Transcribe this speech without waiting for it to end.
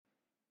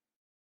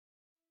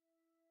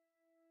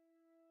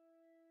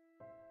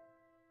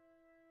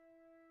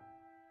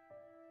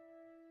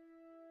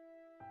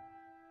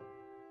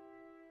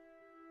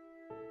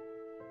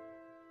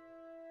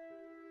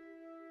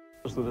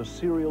That a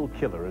serial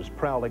killer is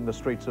prowling the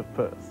streets of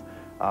Perth.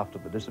 After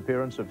the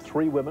disappearance of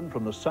 3 women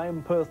from the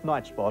same Perth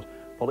night spot,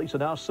 police are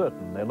now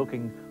certain they're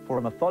looking for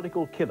a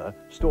methodical killer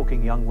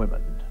stalking young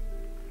women.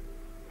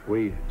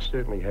 We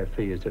certainly have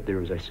fears that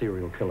there is a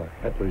serial killer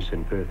at loose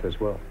in Perth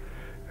as well.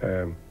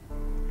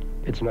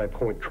 It's no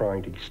point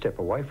trying to step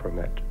away from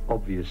that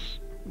obvious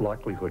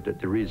likelihood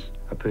that there is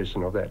a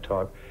person of that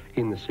type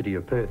in the city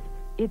of Perth.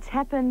 It's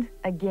happened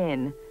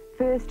again.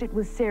 First it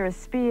was Sarah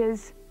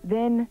Spears,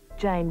 then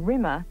Jane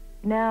Rimmer.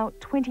 Now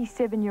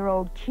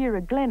 27-year-old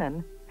Kira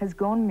Glennon has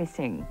gone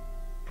missing.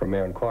 From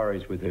our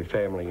inquiries with her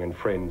family and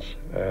friends,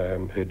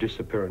 her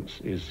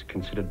disappearance is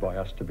considered by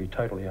us to be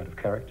totally out of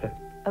character.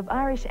 Of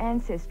Irish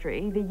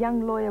ancestry, the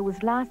young lawyer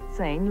was last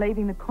seen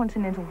leaving the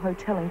Continental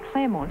Hotel in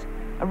Claremont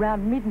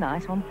around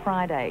midnight on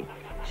Friday.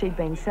 She'd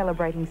been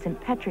celebrating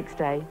St Patrick's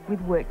Day with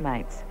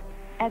workmates.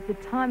 At the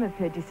time of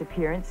her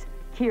disappearance,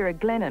 Kira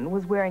Glennon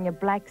was wearing a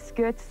black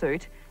skirt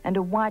suit and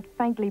a white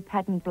faintly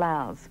patterned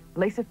blouse.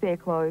 Lisa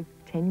Fairclough,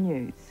 10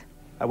 News.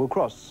 We'll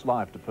cross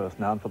live to Perth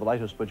now, and for the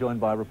latest we're joined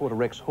by reporter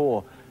Rex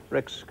Hoare.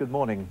 Rex, good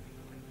morning.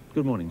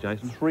 Good morning,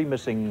 Jason. 3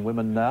 missing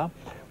women now.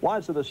 Why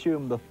is it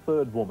assumed the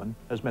 3rd woman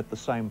has met the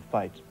same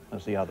fate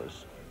as the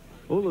others?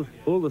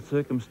 All the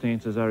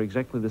circumstances are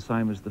exactly the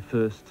same as the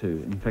first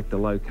 2. In fact, the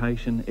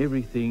location,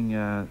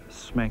 everything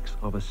smacks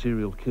of a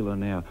serial killer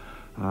now.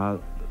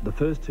 The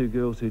first 2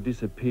 girls who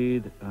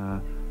disappeared,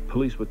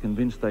 police were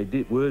convinced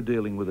they were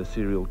dealing with a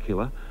serial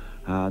killer.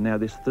 Now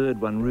this 3rd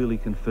one really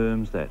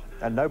confirms that.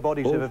 And no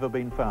bodies have ever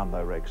been found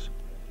though, Rex?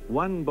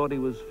 One body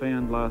was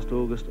found last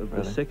August of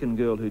the second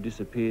girl who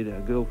disappeared. A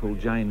girl called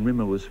Jane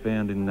Rimmer was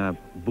found in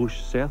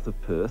bush south of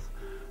Perth.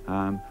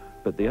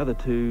 But the other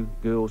 2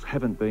 girls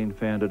haven't been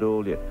found at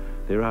all yet.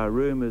 There are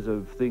rumours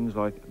of things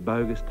like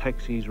bogus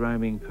taxis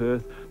roaming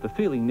Perth. The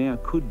feeling now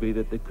could be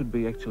that there could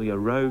be actually a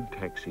rogue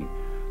taxi.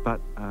 But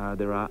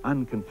there are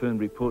unconfirmed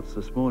reports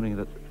this morning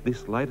that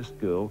this latest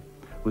girl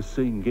was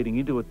seen getting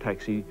into a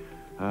taxi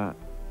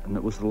and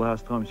it was the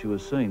last time she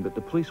was seen. But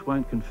the police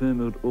won't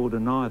confirm or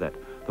deny that.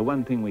 The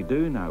one thing we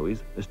do know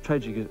is, as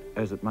tragic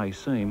as it may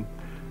seem,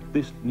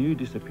 this new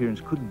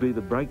disappearance could be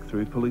the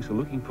breakthrough police are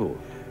looking for.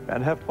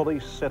 And have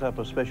police set up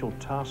a special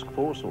task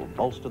force or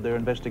bolstered their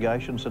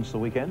investigation since the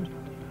weekend?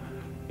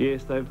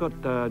 Yes, they've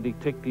got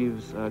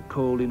detectives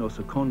called in or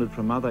seconded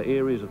from other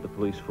areas of the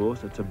police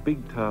force. It's a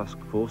big task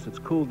force. It's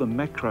called the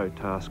Macro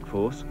Task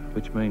Force,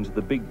 which means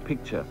the big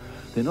picture.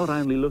 They're not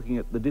only looking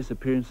at the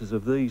disappearances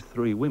of these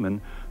 3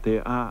 women,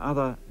 there are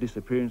other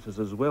disappearances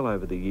as well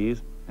over the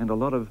years, and a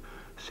lot of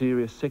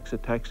serious sex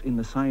attacks in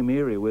the same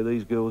area where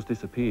these girls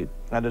disappeared.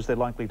 And is there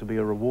likely to be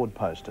a reward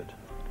posted?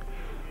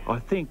 I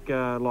think,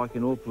 like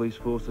in all police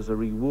forces, a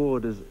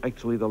reward is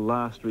actually the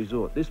last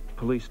resort. This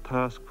police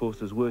task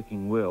force is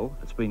working well.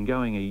 It's been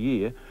going a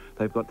year.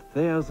 They've got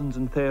thousands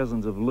and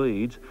thousands of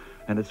leads,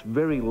 and it's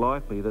very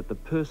likely that the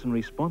person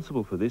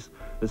responsible for this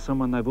is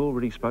someone they've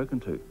already spoken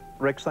to.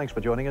 Rex, thanks for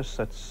joining us.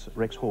 That's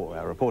Rex Hoare,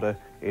 our reporter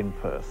in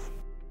Perth.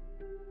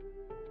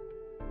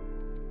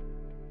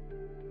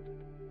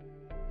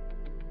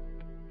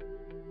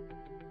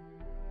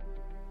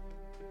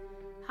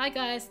 Hi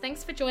guys,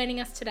 thanks for joining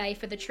us today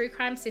for the True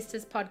Crime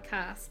Sisters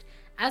podcast.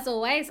 As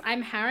always,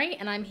 I'm Harry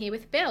and I'm here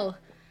with Bill.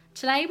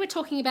 Today we're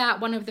talking about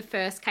one of the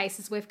first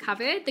cases we've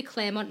covered, the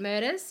Claremont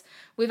murders.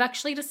 We've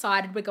actually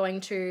decided we're going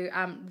to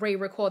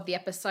re-record the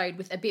episode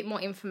with a bit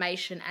more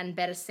information and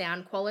better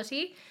sound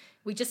quality.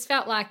 We just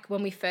felt like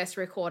when we first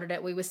recorded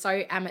it, we were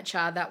so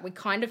amateur that we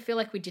kind of feel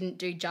like we didn't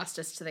do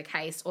justice to the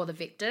case or the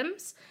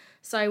victims.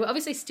 So we're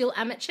obviously still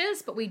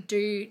amateurs, but we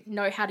do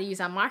know how to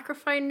use our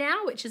microphone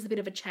now, which is a bit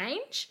of a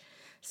change.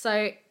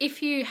 So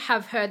if you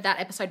have heard that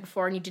episode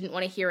before and you didn't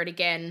want to hear it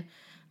again,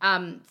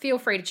 feel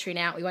free to tune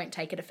out. We won't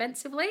take it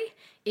offensively.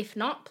 If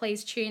not,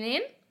 please tune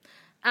in.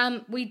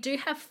 We do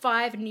have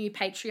 5 new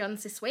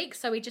Patreons this week,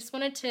 so we just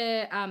wanted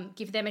to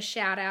give them a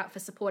shout out for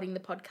supporting the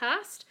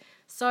podcast.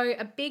 So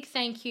a big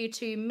thank you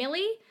to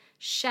Millie,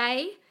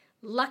 Shay,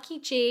 Lucky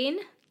Jean,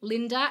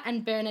 Linda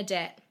and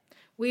Bernadette.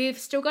 We've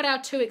still got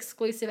our 2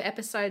 exclusive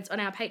episodes on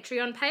our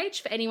Patreon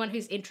page for anyone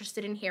who's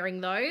interested in hearing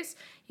those.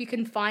 You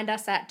can find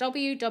us at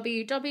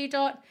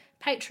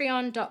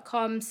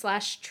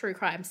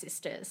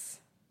www.patreon.com/truecrimesisters.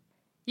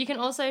 You can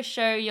also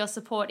show your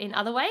support in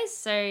other ways,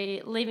 so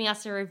leaving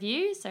us a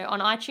review, so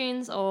on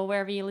iTunes or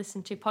wherever you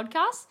listen to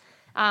podcasts.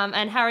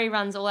 And Harry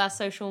runs all our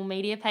social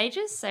media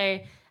pages, so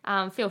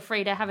feel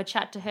free to have a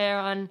chat to her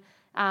on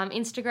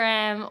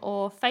Instagram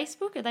or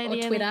Facebook. Are they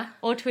or Twitter.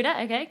 Or Twitter,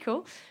 okay,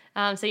 cool.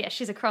 So yeah,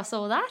 she's across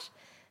all that.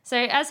 So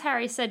as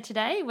Harry said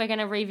today, we're going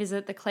to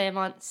revisit the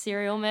Claremont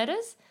serial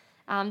murders.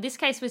 This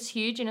case was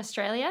huge in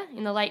Australia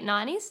in the late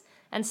 90s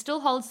and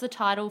still holds the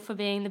title for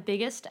being the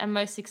biggest and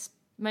most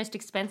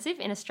expensive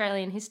in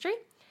Australian history.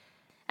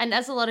 And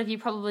as a lot of you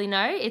probably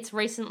know, it's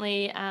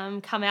recently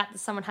come out that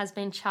someone has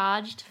been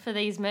charged for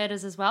these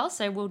murders as well.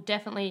 So we'll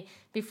definitely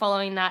be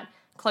following that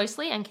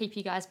closely and keep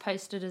you guys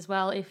posted as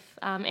well if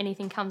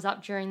anything comes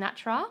up during that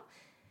trial.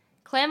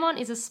 Claremont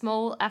is a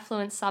small,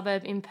 affluent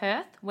suburb in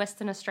Perth,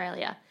 Western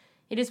Australia.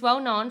 It is well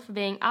known for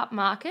being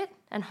upmarket,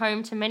 and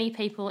home to many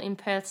people in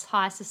Perth's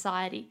high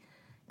society.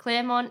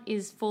 Claremont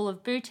is full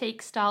of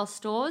boutique-style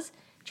stores,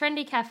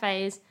 trendy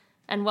cafes,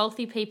 and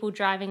wealthy people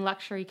driving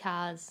luxury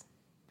cars.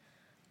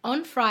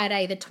 On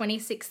Friday, the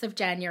 26th of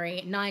January,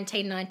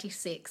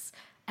 1996,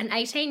 an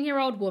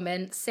 18-year-old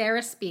woman,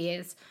 Sarah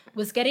Spears,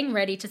 was getting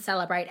ready to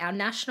celebrate our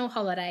national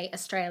holiday,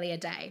 Australia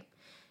Day.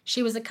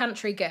 She was a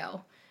country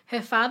girl.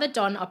 Her father,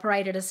 Don,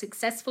 operated a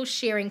successful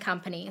shearing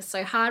company,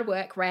 so hard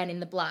work ran in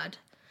the blood.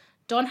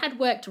 Don had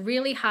worked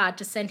really hard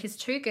to send his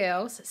two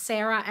girls,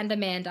 Sarah and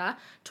Amanda,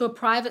 to a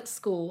private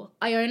school,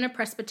 Iona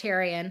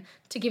Presbyterian,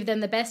 to give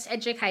them the best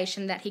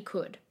education that he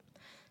could.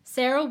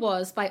 Sarah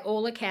was, by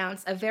all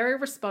accounts, a very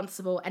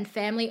responsible and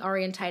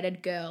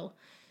family-orientated girl.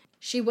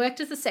 She worked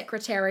as the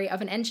secretary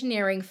of an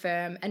engineering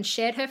firm and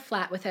shared her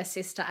flat with her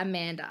sister,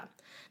 Amanda.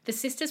 The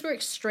sisters were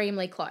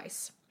extremely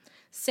close.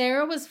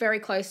 Sarah was very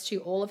close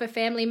to all of her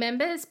family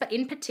members, but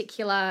in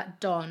particular,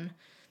 Don.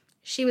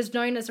 She was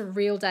known as a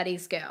real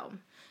daddy's girl.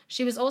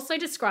 She was also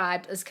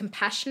described as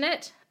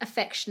compassionate,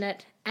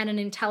 affectionate, and an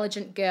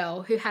intelligent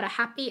girl who had a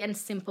happy and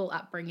simple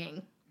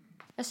upbringing.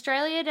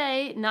 Australia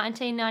Day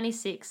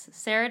 1996,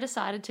 Sarah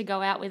decided to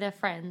go out with her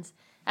friends,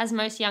 as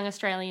most young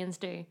Australians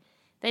do.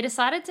 They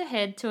decided to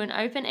head to an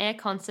open-air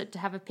concert to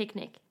have a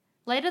picnic.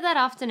 Later that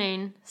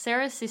afternoon,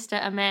 Sarah's sister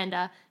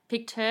Amanda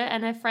picked her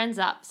and her friends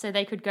up so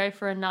they could go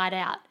for a night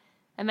out.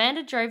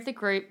 Amanda drove the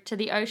group to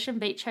the Ocean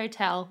Beach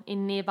Hotel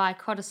in nearby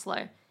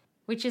Cottesloe,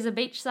 which is a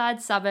beachside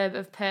suburb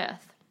of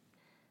Perth.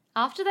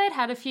 After they'd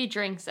had a few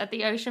drinks at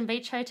the Ocean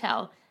Beach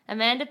Hotel,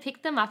 Amanda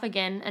picked them up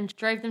again and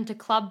drove them to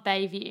Club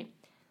Bayview.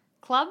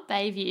 Club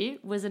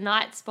Bayview was a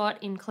night spot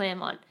in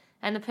Claremont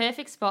and the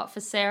perfect spot for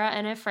Sarah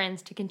and her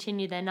friends to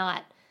continue their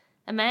night.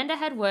 Amanda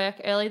had work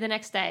early the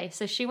next day,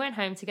 so she went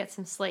home to get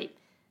some sleep.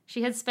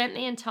 She had spent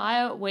the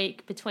entire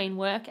week between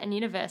work and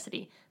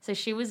university, so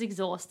she was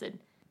exhausted.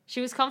 She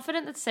was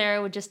confident that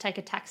Sarah would just take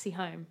a taxi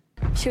home.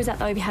 She was at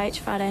the OBH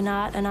Friday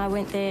night and I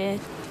went there.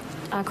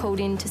 I called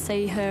in to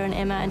see her and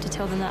Emma and to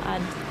tell them that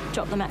I'd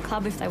drop them at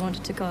club if they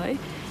wanted to go.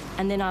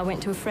 And then I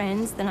went to a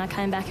friend's, then I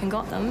came back and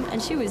got them,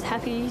 and she was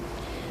happy,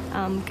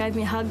 gave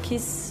me a hug,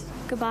 kiss,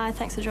 goodbye,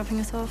 thanks for dropping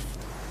us off.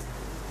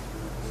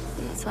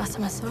 That's the last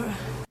time I saw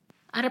her.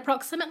 At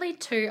approximately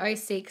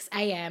 2:06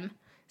 a.m,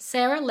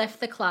 Sarah left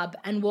the club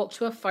and walked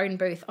to a phone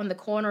booth on the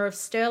corner of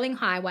Stirling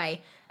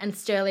Highway and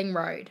Stirling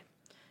Road.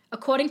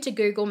 According to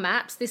Google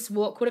Maps, this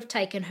walk would have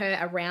taken her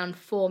around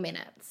 4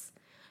 minutes.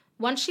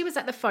 Once she was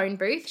at the phone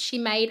booth, she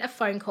made a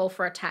phone call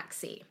for a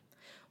taxi.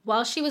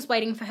 While she was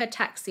waiting for her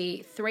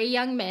taxi, 3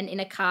 young men in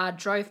a car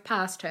drove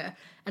past her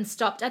and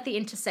stopped at the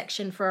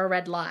intersection for a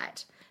red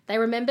light. They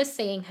remember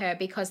seeing her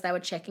because they were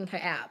checking her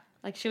out.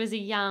 Like, she was a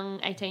young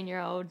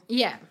 18-year-old.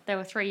 Yeah. There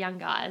were 3 young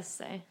guys,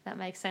 so that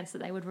makes sense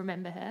that they would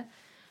remember her.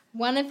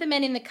 One of the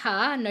men in the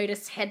car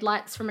noticed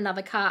headlights from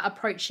another car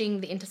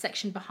approaching the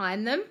intersection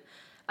behind them.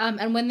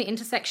 And when the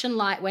intersection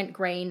light went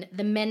green,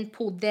 the men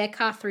pulled their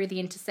car through the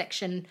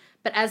intersection,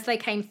 but as they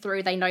came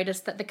through, they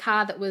noticed that the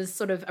car that was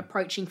sort of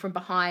approaching from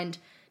behind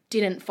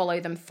didn't follow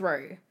them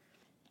through.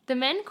 The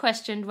men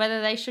questioned whether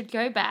they should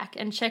go back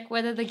and check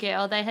whether the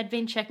girl they had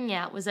been checking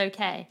out was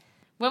okay.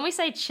 When we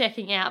say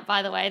checking out,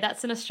 by the way,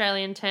 that's an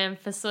Australian term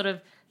for sort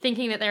of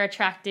thinking that they're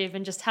attractive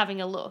and just having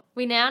a look.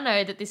 We now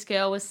know that this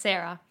girl was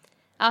Sarah.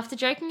 After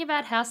joking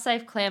about how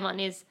safe Claremont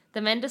is,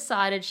 the men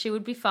decided she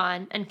would be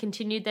fine and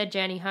continued their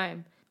journey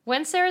home.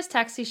 When Sarah's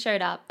taxi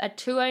showed up at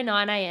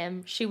 2:09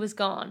 a.m, she was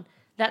gone.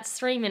 That's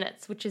 3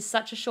 minutes, which is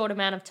such a short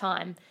amount of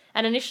time.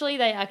 And initially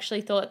they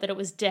actually thought that it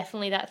was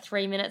definitely that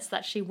 3 minutes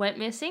that she went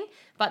missing,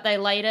 but they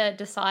later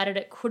decided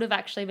it could have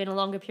actually been a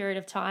longer period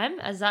of time,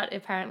 as that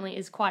apparently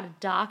is quite a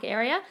dark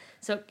area.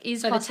 So it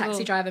is possible... the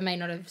taxi driver may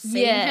not have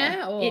seen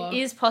her? Or... it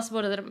is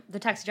possible that the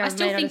taxi driver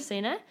may not have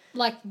seen her.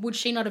 Like, would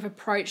she not have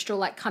approached or,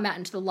 like, come out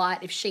into the light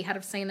if she had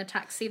have seen the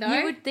taxi, though?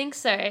 You would think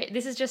so.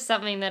 This is just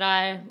something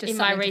that in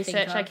my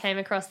research, I came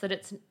across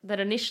that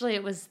initially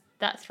it was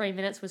that 3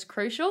 minutes was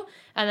crucial,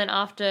 and then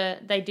after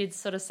they did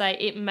sort of say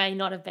it may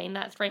not have been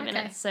that 3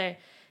 minutes, so,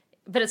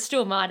 but it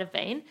still might have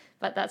been,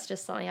 but that's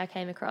just something I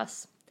came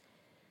across.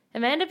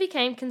 Amanda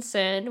became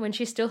concerned when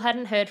she still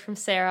hadn't heard from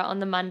Sarah on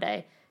the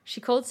Monday.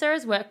 She called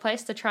Sarah's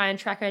workplace to try and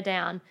track her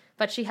down,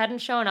 but she hadn't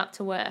shown up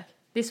to work.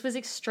 This was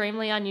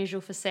extremely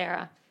unusual for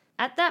Sarah.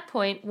 At that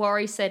point,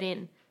 worry set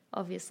in,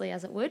 obviously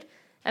as it would.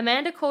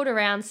 Amanda called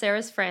around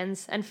Sarah's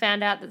friends and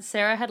found out that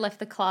Sarah had left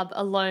the club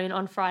alone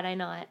on Friday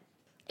night.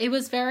 It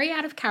was very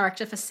out of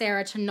character for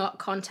Sarah to not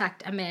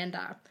contact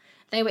Amanda.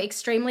 They were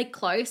extremely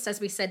close, as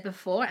we said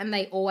before, and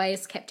they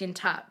always kept in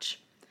touch.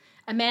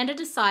 Amanda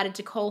decided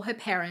to call her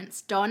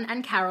parents, Don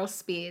and Carol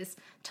Spears,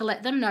 to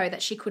let them know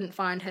that she couldn't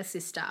find her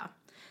sister.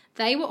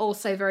 They were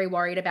also very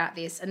worried about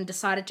this and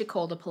decided to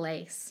call the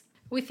police.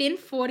 Within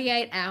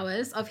 48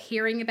 hours of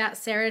hearing about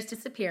Sarah's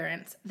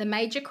disappearance, the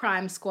Major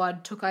Crime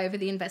Squad took over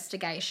the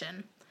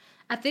investigation.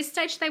 At this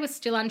stage, they were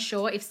still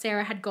unsure if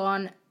Sarah had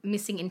gone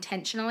missing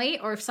intentionally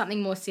or if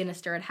something more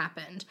sinister had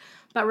happened,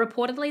 but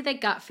reportedly their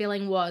gut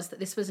feeling was that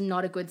this was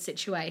not a good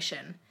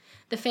situation.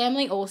 The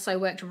family also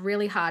worked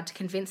really hard to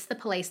convince the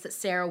police that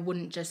Sarah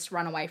wouldn't just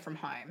run away from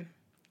home.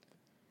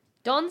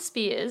 Don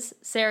Spears,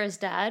 Sarah's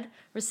dad,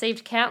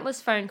 received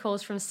countless phone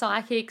calls from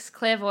psychics,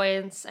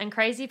 clairvoyants, and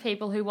crazy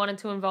people who wanted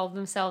to involve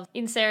themselves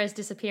in Sarah's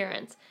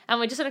disappearance. And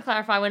we're just going to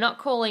clarify, we're not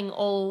calling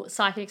all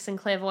psychics and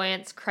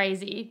clairvoyants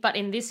crazy, but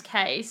in this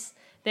case,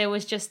 there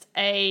was just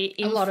a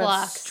lot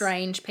of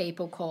strange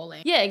people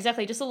calling. Yeah,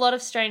 exactly. Just a lot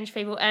of strange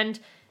people. And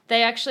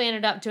they actually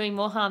ended up doing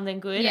more harm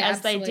than good,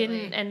 They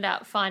didn't end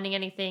up finding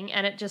anything.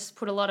 And it just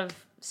put a lot of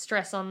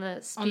stress on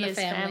the Spears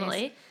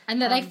family.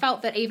 And that they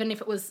felt that even if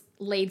it was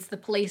leads the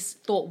police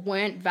thought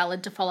weren't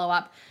valid to follow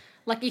up,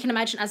 like you can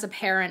imagine as a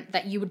parent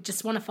that you would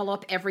just want to follow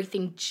up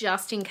everything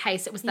just in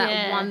case it was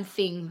that one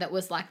thing that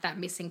was like that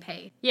missing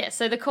piece. Yeah,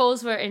 so the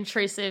calls were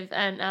intrusive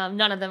and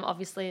none of them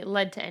obviously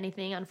led to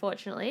anything,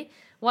 unfortunately.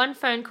 One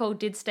phone call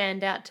did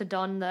stand out to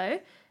Don, though.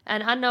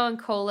 An unknown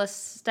caller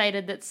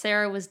stated that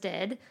Sarah was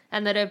dead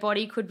and that her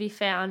body could be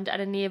found at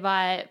a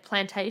nearby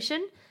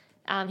plantation.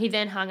 He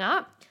then hung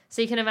up.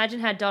 So you can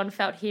imagine how Don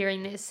felt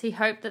hearing this. He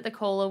hoped that the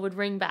caller would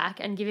ring back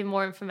and give him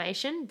more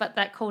information, but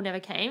that call never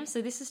came.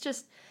 So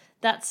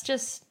that's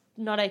just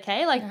not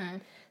okay.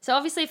 So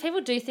obviously if people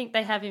do think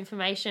they have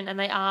information and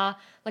they are,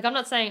 I'm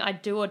not saying I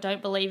do or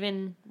don't believe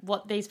in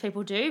what these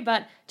people do,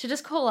 but to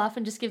just call up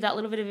and just give that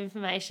little bit of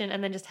information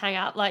and then just hang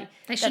up,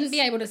 they shouldn't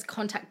be able to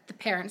contact the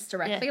parents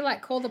directly. Yeah.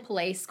 Call the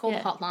police, call the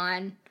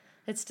hotline.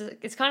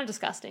 It's kind of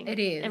disgusting. It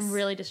is. And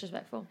really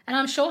disrespectful. And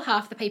I'm sure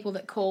half the people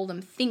that call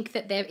them think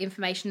that their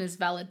information is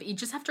valid, but you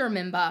just have to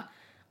remember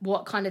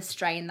what kind of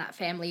strain that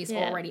family is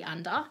already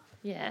under.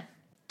 Yeah.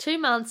 2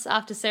 months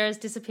after Sarah's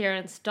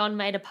disappearance, Don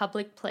made a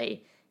public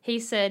plea. He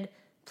said,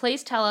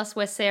 "Please tell us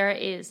where Sarah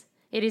is.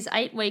 It is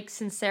 8 weeks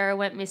since Sarah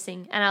went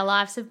missing, and our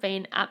lives have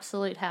been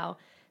absolute hell.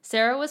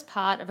 Sarah was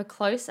part of a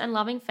close and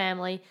loving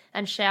family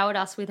and showered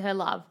us with her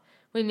love.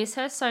 We miss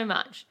her so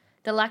much.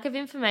 The lack of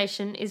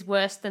information is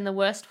worse than the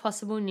worst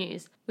possible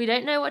news. We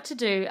don't know what to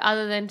do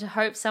other than to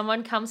hope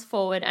someone comes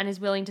forward and is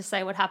willing to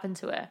say what happened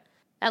to her.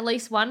 At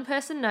least one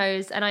person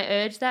knows, and I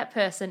urge that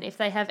person, if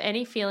they have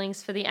any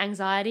feelings for the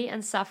anxiety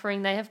and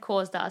suffering they have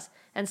caused us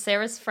and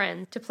Sarah's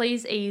friends, to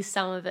please ease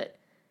some of it.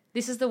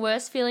 This is the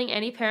worst feeling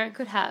any parent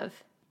could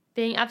have,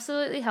 being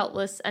absolutely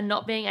helpless and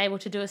not being able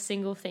to do a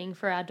single thing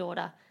for our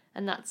daughter."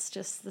 And that's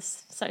just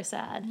so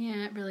sad.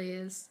 Yeah, it really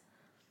is.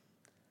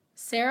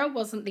 Sarah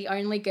wasn't the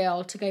only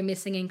girl to go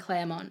missing in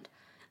Claremont.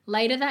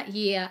 Later that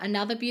year,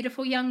 another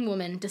beautiful young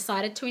woman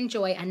decided to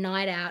enjoy a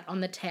night out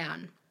on the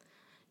town.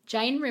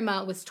 Jane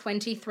Rimmer was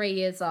 23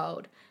 years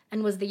old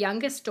and was the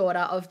youngest daughter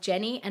of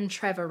Jenny and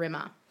Trevor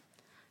Rimmer.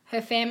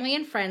 Her family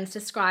and friends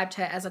described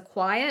her as a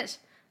quiet,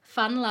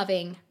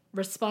 fun-loving,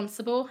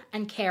 responsible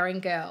and caring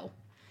girl.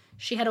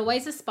 She had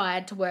always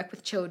aspired to work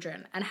with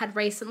children and had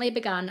recently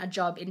begun a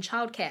job in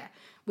childcare,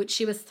 which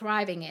she was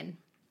thriving in.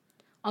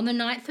 On the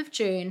 9th of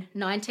June,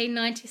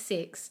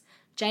 1996,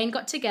 Jane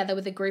got together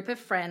with a group of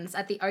friends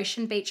at the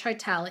Ocean Beach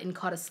Hotel in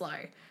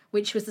Cottesloe,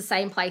 which was the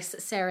same place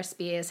that Sarah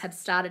Spears had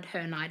started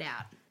her night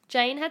out.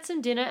 Jane had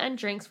some dinner and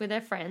drinks with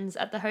her friends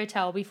at the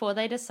hotel before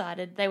they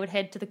decided they would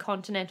head to the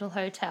Continental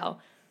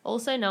Hotel,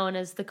 also known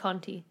as the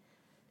Conti.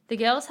 The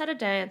girls had a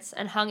dance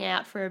and hung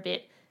out for a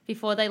bit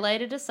before they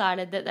later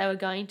decided that they were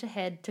going to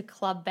head to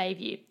Club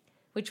Bayview,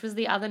 which was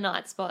the other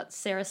night spot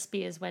Sarah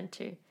Spears went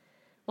to.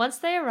 Once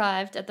they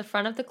arrived at the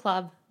front of the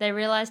club, they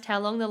realised how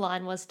long the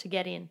line was to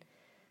get in.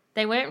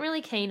 They weren't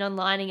really keen on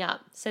lining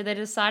up, so they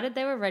decided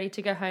they were ready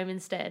to go home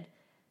instead.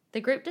 The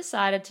group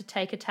decided to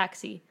take a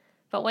taxi,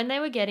 but when they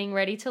were getting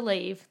ready to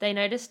leave, they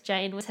noticed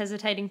Jane was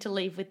hesitating to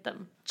leave with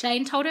them.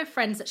 Jane told her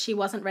friends that she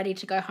wasn't ready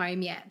to go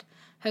home yet.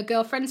 Her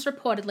girlfriends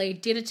reportedly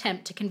did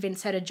attempt to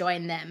convince her to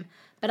join them,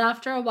 but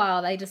after a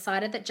while they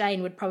decided that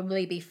Jane would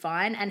probably be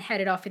fine and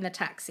headed off in the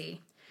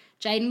taxi.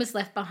 Jane was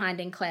left behind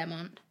in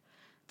Claremont.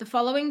 The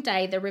following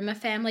day, the Rimmer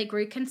family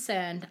grew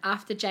concerned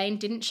after Jane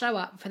didn't show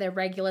up for their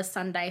regular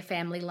Sunday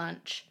family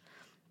lunch.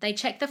 They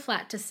checked the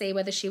flat to see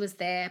whether she was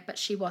there, but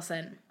she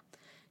wasn't.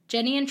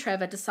 Jenny and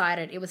Trevor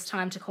decided it was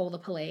time to call the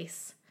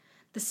police.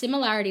 The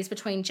similarities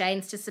between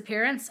Jane's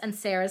disappearance and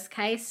Sarah's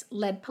case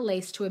led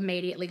police to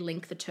immediately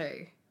link the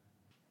two.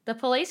 The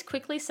police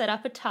quickly set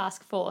up a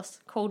task force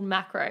called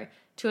Macro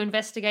to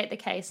investigate the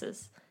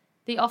cases.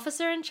 The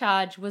officer in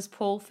charge was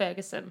Paul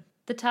Ferguson.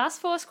 The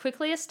task force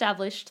quickly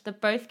established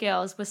that both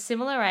girls were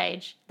similar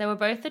age, they were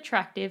both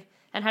attractive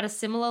and had a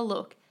similar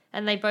look,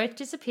 and they both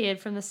disappeared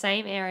from the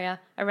same area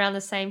around the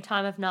same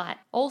time of night.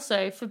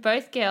 Also, for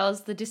both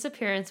girls, the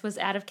disappearance was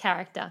out of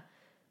character.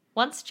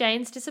 Once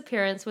Jane's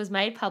disappearance was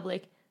made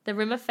public, the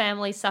Rimmer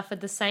family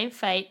suffered the same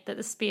fate that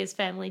the Spears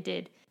family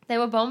did. They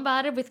were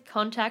bombarded with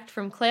contact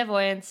from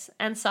clairvoyants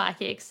and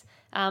psychics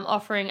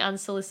offering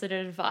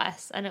unsolicited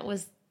advice, and it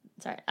was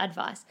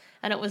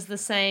the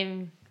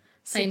same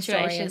story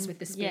situation as with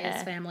the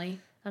Spears family.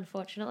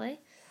 Unfortunately.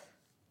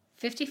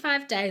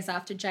 55 days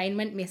after Jane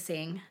went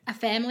missing, a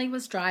family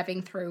was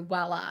driving through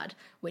Wallard,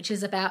 which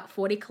is about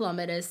 40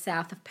 kilometres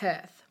south of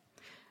Perth.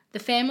 The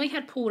family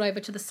had pulled over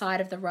to the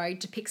side of the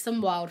road to pick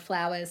some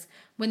wildflowers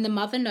when the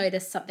mother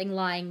noticed something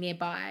lying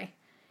nearby.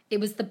 It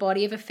was the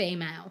body of a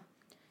female.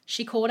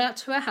 She called out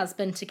to her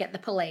husband to get the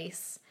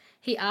police.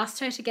 He asked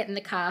her to get in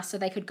the car so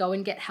they could go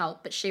and get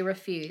help, but she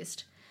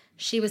refused.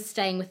 She was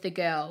staying with the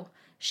girl.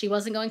 She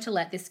wasn't going to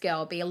let this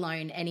girl be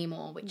alone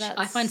anymore, which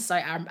I find so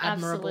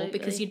admirable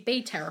because you'd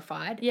be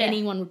terrified. Yeah.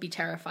 Anyone would be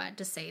terrified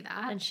to see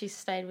that. And she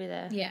stayed with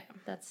her. Yeah.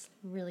 That's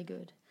really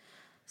good.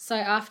 So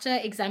after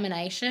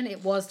examination,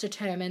 it was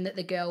determined that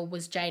the girl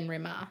was Jane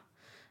Rimmer.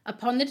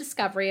 Upon the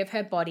discovery of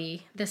her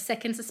body, the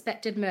second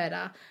suspected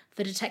murder,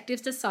 the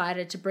detectives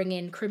decided to bring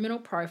in criminal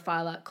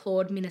profiler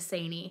Claude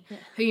Minicini,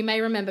 who you may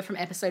remember from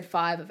episode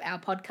 5 of our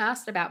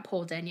podcast about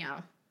Paul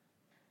Denyer.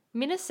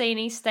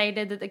 Minicini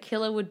stated that the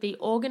killer would be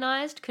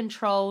organised,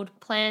 controlled,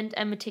 planned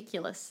and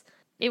meticulous.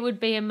 It would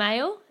be a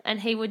male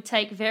and he would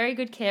take very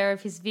good care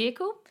of his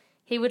vehicle.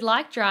 He would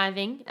like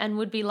driving and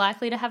would be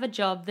likely to have a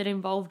job that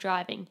involved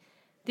driving.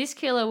 This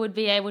killer would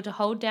be able to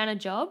hold down a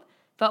job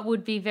but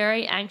would be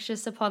very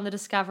anxious upon the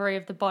discovery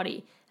of the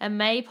body and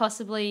may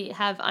possibly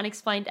have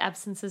unexplained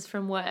absences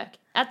from work.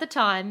 At the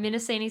time,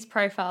 Minicini's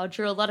profile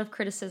drew a lot of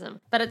criticism,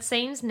 but it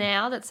seems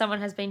now that someone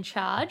has been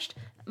charged,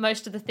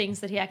 most of the things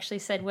that he actually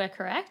said were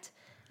correct,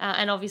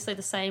 and obviously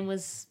the same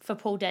was for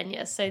Paul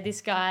Denyer, so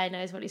this guy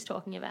knows what he's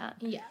talking about.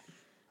 Yeah.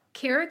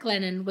 Kira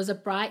Glennon was a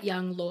bright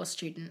young law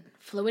student,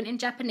 fluent in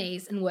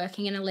Japanese and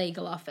working in a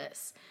legal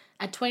office.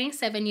 At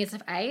 27 years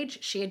of age,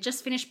 she had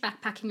just finished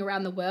backpacking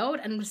around the world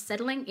and was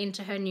settling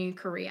into her new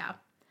career.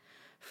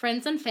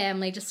 Friends and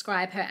family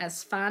describe her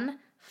as fun,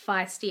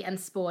 feisty and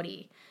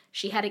sporty.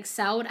 She had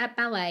excelled at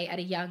ballet at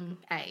a young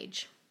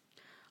age.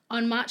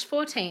 On March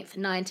 14th,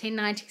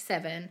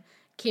 1997,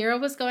 Kira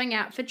was going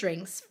out for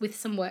drinks with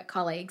some work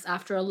colleagues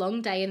after a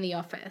long day in the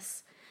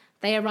office.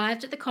 They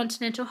arrived at the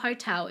Continental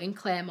Hotel in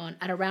Claremont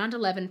at around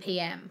 11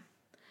 p.m.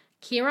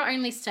 Kira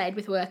only stayed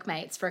with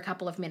workmates for a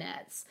couple of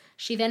minutes.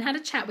 She then had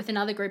a chat with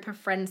another group of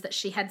friends that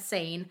she had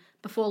seen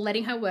before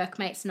letting her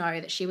workmates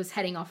know that she was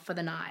heading off for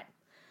the night.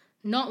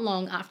 Not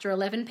long after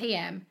 11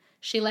 p.m,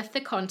 she left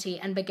the Conti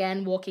and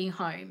began walking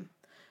home.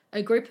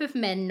 A group of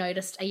men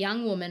noticed a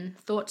young woman,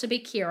 thought to be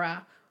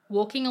Kira,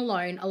 walking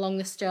alone along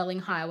the Sterling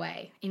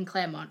Highway in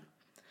Claremont.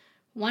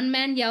 One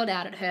man yelled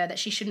out at her that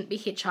she shouldn't be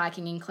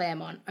hitchhiking in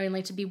Claremont,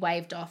 only to be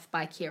waved off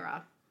by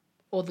Kira,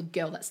 or the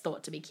girl that's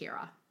thought to be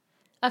Kira.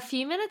 A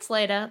few minutes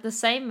later, the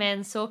same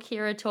men saw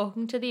Kira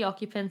talking to the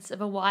occupants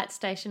of a white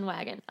station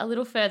wagon a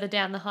little further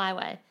down the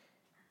highway.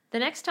 The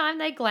next time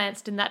they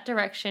glanced in that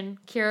direction,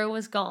 Kira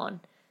was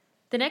gone.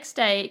 The next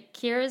day,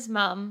 Kira's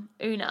mum,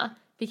 Una,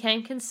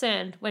 became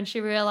concerned when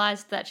she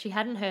realised that she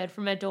hadn't heard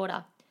from her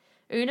daughter.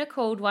 Una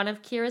called one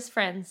of Kira's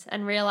friends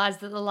and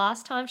realised that the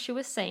last time she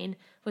was seen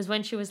was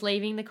when she was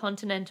leaving the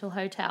Continental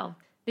Hotel.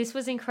 This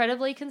was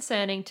incredibly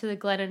concerning to the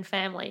Glennon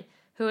family,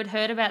 who had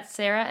heard about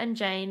Sarah and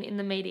Jane in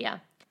the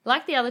media.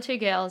 Like the other two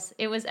girls,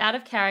 it was out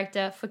of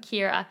character for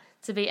Kira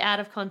to be out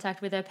of contact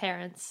with her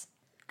parents.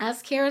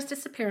 As Kira's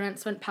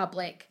disappearance went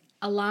public,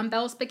 alarm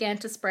bells began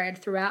to spread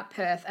throughout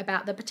Perth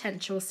about the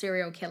potential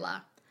serial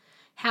killer.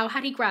 How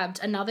had he grabbed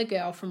another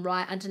girl from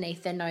right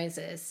underneath their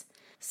noses?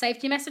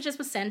 Safety messages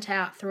were sent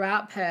out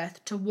throughout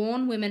Perth to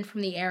warn women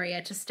from the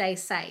area to stay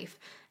safe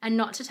and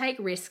not to take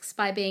risks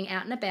by being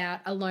out and about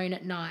alone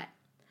at night.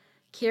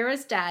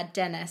 Kira's dad,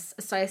 Dennis,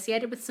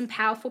 associated with some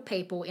powerful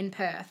people in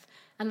Perth,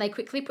 and they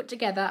quickly put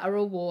together a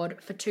reward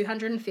for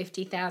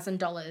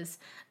 $250,000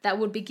 that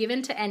would be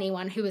given to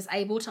anyone who was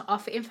able to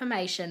offer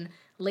information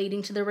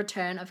leading to the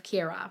return of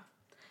Kira.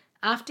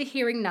 After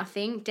hearing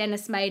nothing,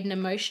 Dennis made an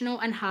emotional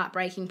and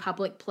heartbreaking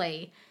public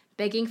plea,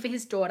 begging for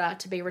his daughter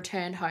to be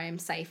returned home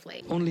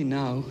safely. Only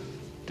now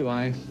do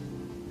I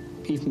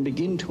even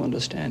begin to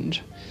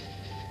understand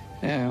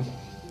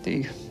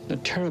the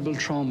terrible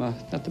trauma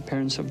that the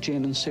parents of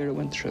Jane and Sarah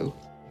went through.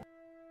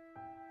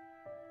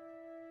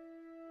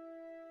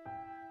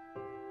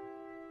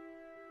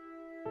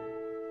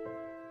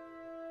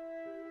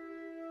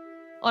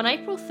 On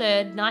April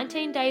 3rd,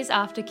 19 days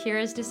after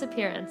Kira's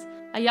disappearance,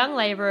 a young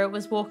labourer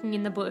was walking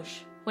in the bush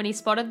when he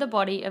spotted the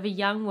body of a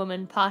young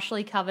woman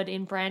partially covered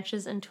in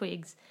branches and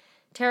twigs.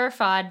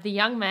 Terrified, the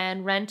young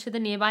man ran to the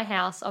nearby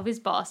house of his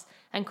boss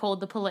and called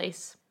the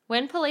police.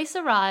 When police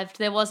arrived,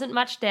 there wasn't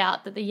much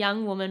doubt that the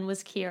young woman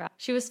was Kira.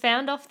 She was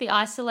found off the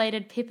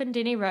isolated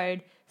Pippendinny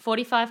Road,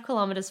 45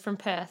 kilometres from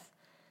Perth.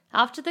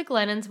 After the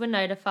Glennons were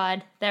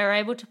notified, they were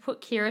able to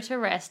put Kira to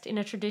rest in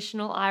a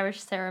traditional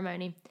Irish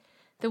ceremony.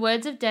 The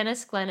words of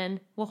Dennis Glennon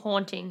were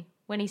haunting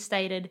when he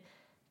stated,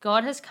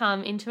 "God has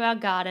come into our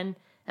garden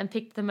and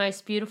picked the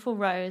most beautiful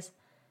rose."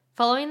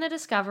 Following the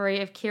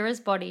discovery of Kira's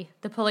body,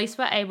 the police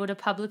were able to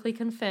publicly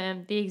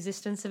confirm the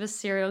existence of a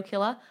serial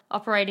killer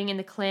operating in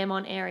the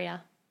Claremont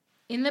area.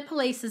 In the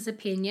police's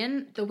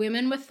opinion, the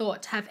women were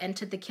thought to have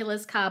entered the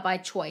killer's car by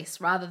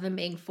choice rather than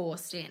being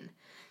forced in.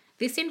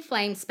 This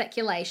inflamed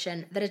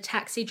speculation that a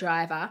taxi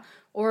driver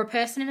or a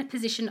person in a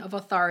position of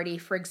authority,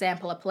 for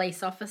example a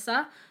police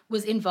officer,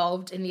 was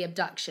involved in the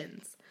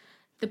abductions.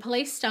 The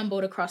police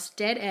stumbled across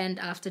dead end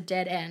after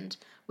dead end,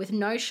 with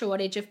no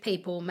shortage of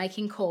people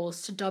making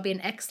calls to dob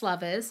in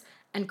ex-lovers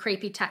and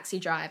creepy taxi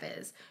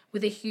drivers,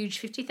 with a huge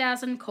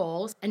 50,000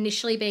 calls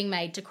initially being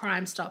made to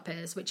Crime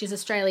Stoppers, which is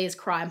Australia's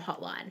crime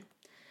hotline.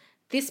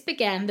 This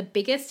began the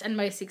biggest and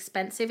most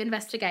expensive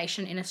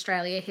investigation in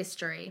Australia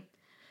history.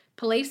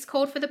 Police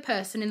called for the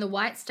person in the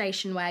white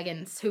station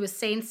wagons who was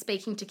seen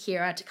speaking to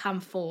Kira to come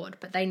forward,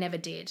 but they never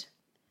did.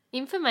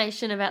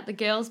 Information about the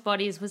girls'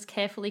 bodies was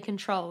carefully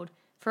controlled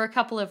for a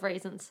couple of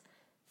reasons.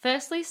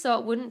 Firstly, so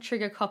it wouldn't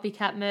trigger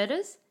copycat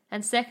murders,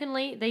 and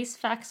secondly, these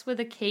facts were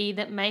the key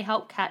that may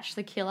help catch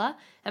the killer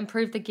and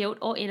prove the guilt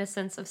or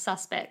innocence of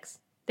suspects.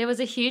 There was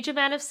a huge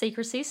amount of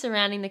secrecy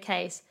surrounding the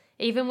case,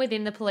 even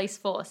within the police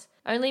force.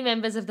 Only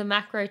members of the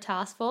Macro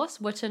Task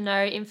Force were to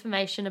know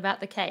information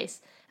about the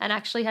case and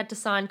actually had to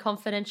sign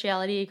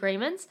confidentiality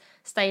agreements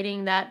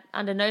stating that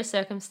under no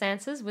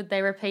circumstances would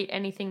they repeat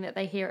anything that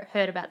they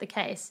heard about the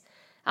case.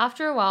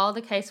 After a while,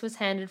 the case was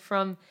handed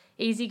from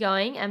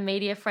easygoing and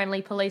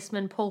media-friendly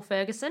policeman Paul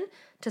Ferguson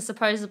to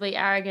supposedly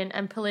arrogant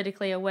and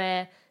politically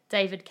aware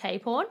David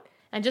Capehorn.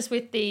 And just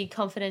with the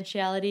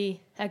confidentiality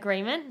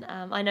agreement,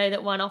 I know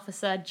that one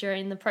officer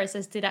during the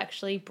process did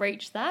actually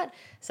breach that,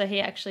 so he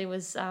actually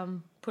was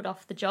put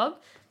off the job.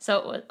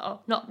 So it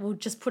was,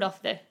 just put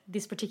off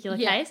this particular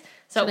case.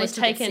 So it was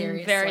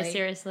taken very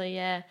seriously,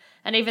 yeah.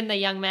 And even the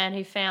young man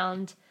who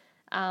found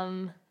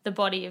the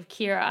body of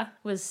Kira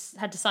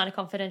had to sign a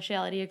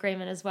confidentiality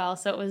agreement as well.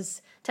 So it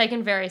was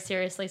taken very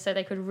seriously, so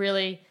they could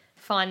really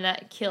find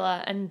that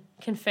killer and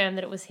confirm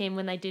that it was him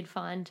when they did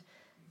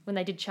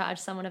charge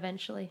someone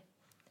eventually.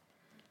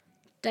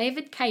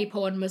 David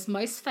Capehorn was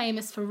most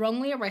famous for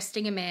wrongly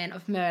arresting a man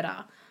of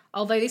murder,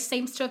 although this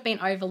seems to have been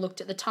overlooked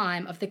at the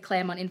time of the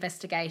Claremont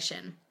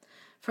investigation.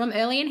 From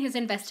early in his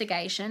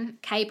investigation,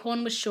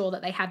 Capehorn was sure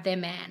that they had their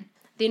man.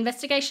 The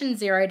investigation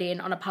zeroed in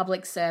on a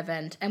public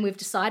servant, and we've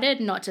decided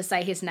not to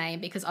say his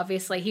name because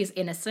obviously he's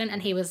innocent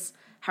and he was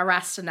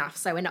harassed enough,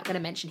 so we're not going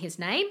to mention his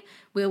name.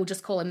 We'll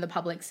just call him the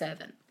public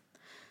servant.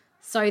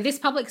 So this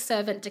public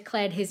servant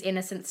declared his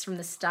innocence from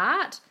the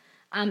start.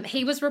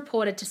 He was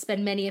reported to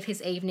spend many of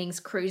his evenings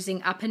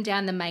cruising up and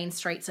down the main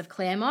streets of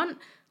Claremont,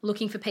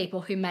 looking for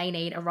people who may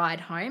need a ride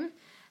home.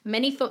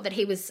 Many thought that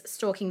he was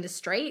stalking the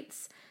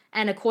streets,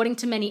 and according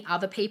to many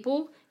other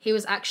people, he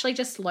was actually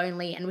just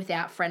lonely and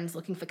without friends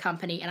looking for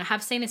company. And I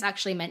have seen this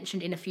actually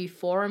mentioned in a few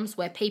forums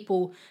where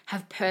people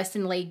have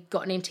personally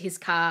gotten into his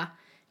car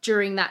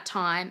during that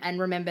time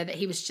and remember that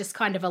he was just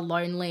kind of a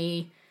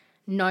lonely,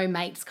 no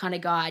mates kind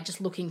of guy,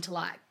 just looking to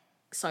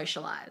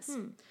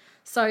socialise.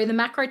 So the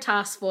Macro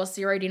Task Force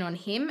zeroed in on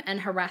him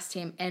and harassed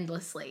him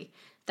endlessly.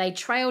 They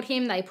trailed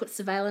him, they put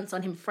surveillance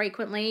on him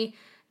frequently.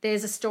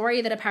 There's a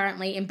story that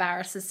apparently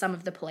embarrasses some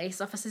of the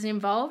police officers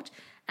involved,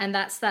 and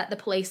that's that the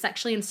police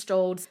actually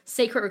installed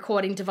secret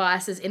recording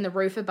devices in the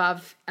roof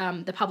above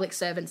the public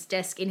servant's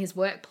desk in his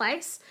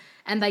workplace,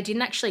 and they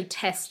didn't actually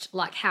test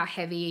how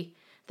heavy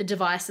the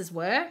devices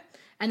were.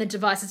 And the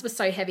devices were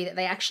so heavy that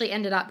they actually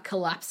ended up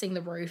collapsing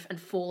the roof and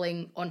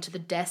falling onto the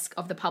desk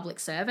of the public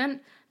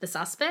servant, the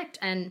suspect.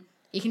 And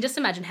you can just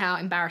imagine how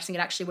embarrassing it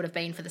actually would have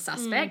been for the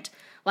suspect.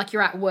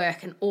 You're at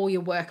work and all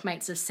your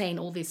workmates have seen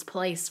all this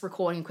police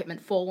recording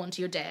equipment fall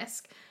onto your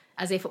desk,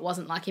 as if it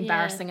wasn't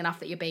embarrassing enough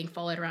that you're being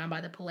followed around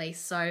by the police.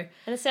 So,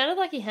 and it sounded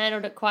like he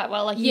handled it quite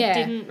well.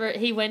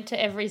 He went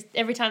to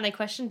every time they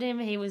questioned him,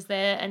 he was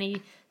there and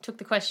he took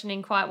the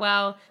questioning quite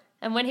well.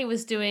 And when he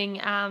was doing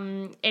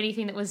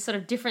anything that was sort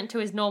of different to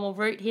his normal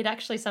route, he'd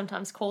actually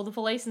sometimes call the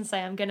police and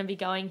say, I'm going to be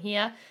going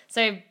here.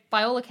 So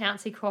by all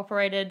accounts, he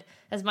cooperated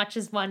as much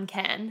as one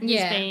can.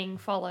 He's being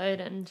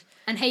followed. And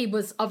he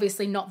was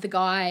obviously not the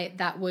guy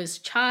that was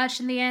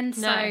charged in the end.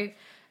 No. So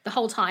the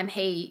whole time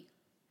he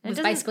was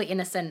basically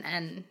innocent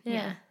and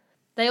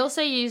They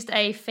also used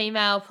a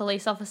female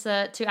police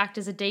officer to act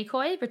as a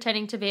decoy,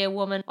 pretending to be a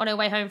woman on her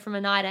way home from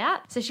a night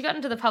out. So she got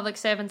into the public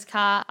servant's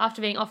car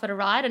after being offered a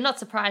ride, and not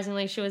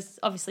surprisingly, she was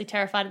obviously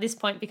terrified at this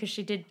point because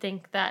she did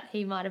think that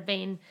he might have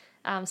been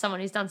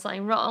someone who's done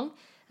something wrong.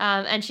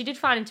 And she did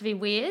find him to be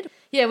weird.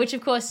 Yeah, which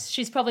of course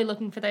she's probably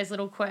looking for those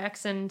little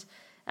quirks and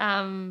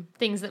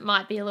things that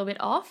might be a little bit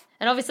off.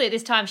 And obviously at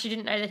this time she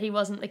didn't know that he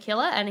wasn't the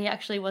killer and he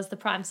actually was the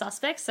prime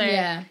suspect. So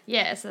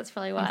so that's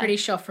probably why. I'm pretty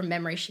sure from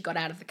memory she got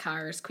out of the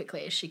car as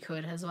quickly as she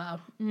could as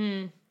well.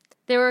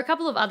 There were a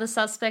couple of other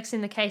suspects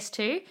in the case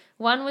too.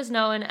 One was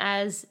known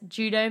as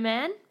Judo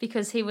Man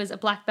because he was a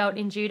black belt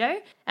in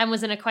judo and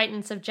was an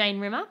acquaintance of Jane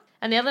Rimmer.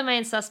 And the other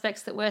main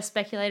suspects that were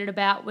speculated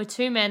about were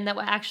two men that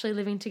were actually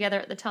living together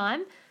at the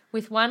time,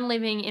 with one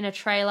living in a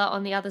trailer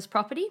on the other's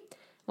property.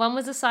 One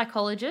was a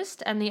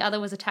psychologist and the other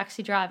was a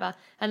taxi driver,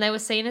 and they were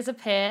seen as a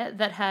pair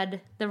that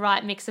had the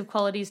right mix of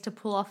qualities to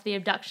pull off the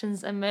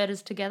abductions and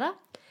murders together.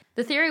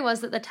 The theory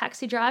was that the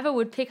taxi driver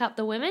would pick up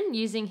the women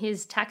using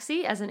his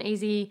taxi as an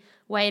easy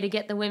way to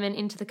get the women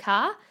into the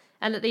car,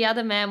 and that the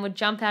other man would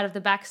jump out of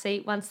the back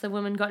seat once the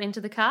woman got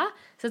into the car.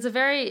 So it's a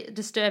very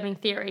disturbing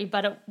theory,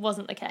 but it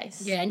wasn't the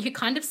case. Yeah, and you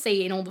kind of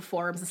see in all the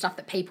forums and stuff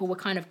that people were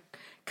kind of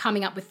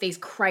coming up with these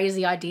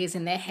crazy ideas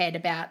in their head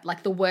about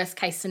like the worst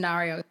case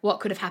scenario, what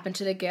could have happened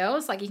to the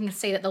girls. Like you can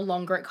see that the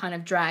longer it kind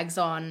of drags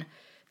on,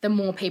 the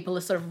more people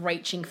are sort of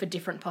reaching for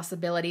different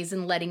possibilities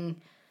and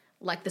letting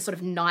like the sort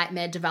of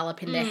nightmare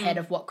develop in their head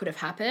of what could have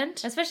happened.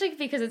 Especially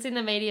because it's in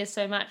the media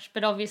so much,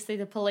 but obviously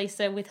the police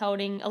are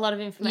withholding a lot of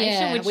information.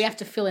 Yeah, which we have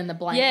to fill in the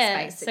blanks,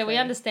 basically. So we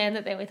understand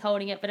that they're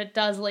withholding it, but it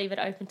does leave it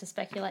open to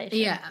speculation.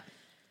 Yeah.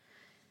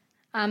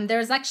 There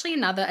was actually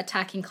another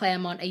attack in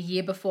Claremont a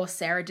year before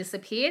Sarah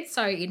disappeared.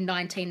 So in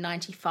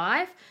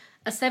 1995,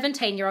 a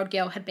 17-year-old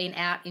girl had been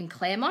out in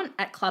Claremont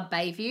at Club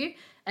Bayview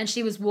and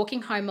she was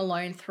walking home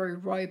alone through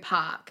Roe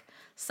Park.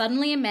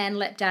 Suddenly a man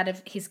leapt out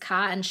of his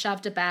car and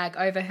shoved a bag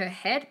over her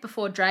head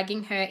before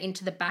dragging her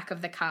into the back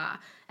of the car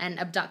and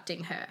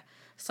abducting her.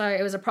 So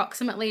it was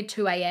approximately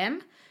 2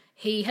 a.m.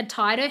 He had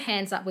tied her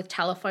hands up with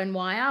telephone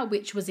wire,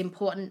 which was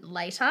important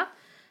later,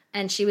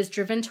 and she was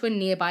driven to a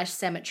nearby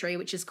cemetery,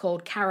 which is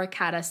called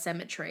Karrakatta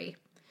Cemetery.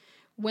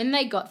 When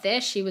they got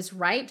there, she was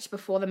raped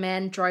before the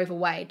man drove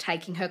away,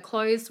 taking her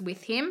clothes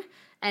with him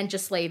and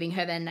just leaving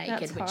her there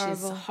naked, which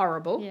is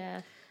horrible.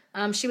 Yeah.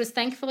 She was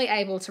thankfully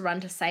able to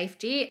run to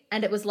safety,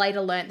 and it was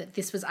later learnt that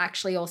this was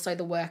actually also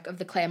the work of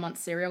the Claremont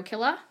serial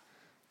killer.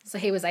 So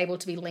he was able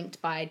to be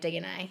linked by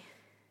DNA.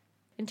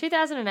 In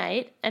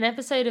 2008, an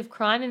episode of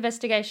Crime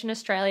Investigation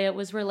Australia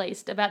was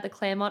released about the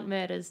Claremont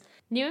murders.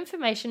 New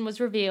information was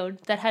revealed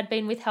that had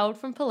been withheld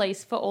from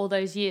police for all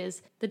those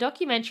years. The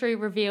documentary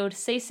revealed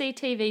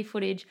CCTV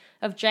footage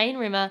of Jane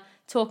Rimmer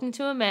talking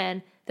to a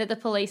man that the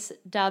police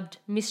dubbed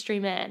Mystery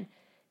Man.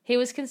 He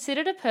was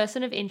considered a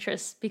person of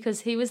interest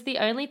because he was the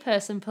only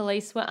person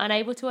police were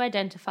unable to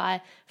identify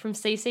from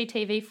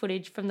CCTV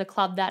footage from the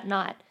club that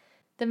night.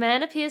 The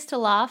man appears to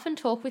laugh and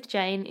talk with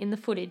Jane in the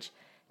footage.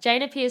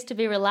 Jane appears to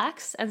be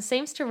relaxed and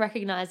seems to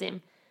recognise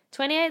him.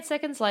 28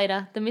 seconds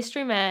later, the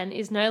mystery man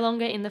is no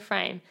longer in the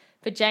frame,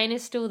 but Jane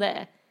is still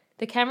there.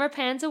 The camera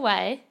pans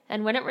away,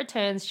 and when it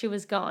returns, she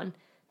was gone,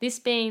 this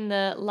being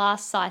the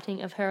last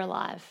sighting of her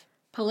alive.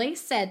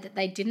 Police said that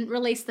they didn't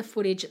release the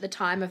footage at the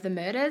time of the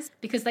murders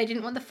because they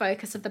didn't want the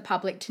focus of the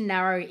public to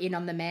narrow in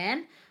on the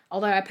man,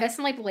 although I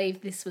personally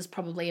believe this was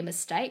probably a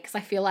mistake because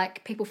I feel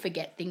like people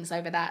forget things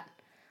over that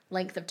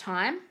length of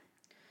time.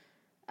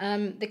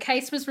 The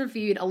case was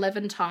reviewed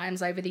 11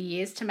 times over the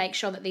years to make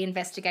sure that the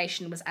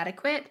investigation was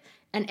adequate,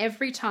 and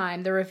every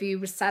time the review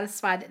was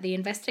satisfied that the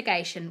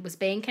investigation was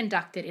being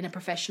conducted in a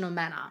professional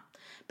manner.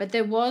 But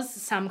there was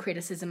some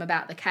criticism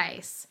about the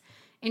case.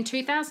 In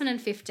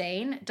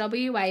 2015,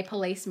 WA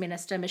Police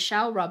Minister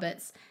Michelle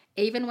Roberts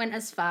even went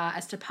as far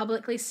as to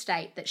publicly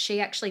state that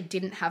she actually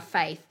didn't have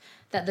faith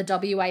that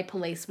the WA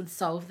police would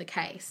solve the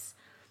case.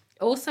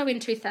 Also in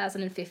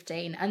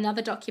 2015,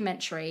 another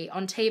documentary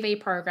on TV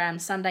program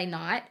Sunday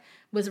Night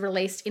was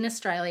released in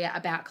Australia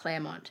about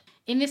Claremont.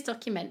 In this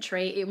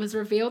documentary, it was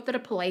revealed that a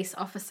police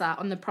officer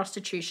on the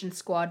prostitution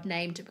squad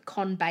named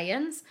Con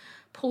Bayans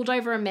pulled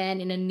over a man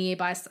in a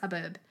nearby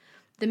suburb.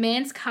 The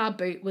man's car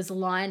boot was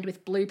lined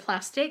with blue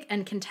plastic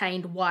and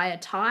contained wire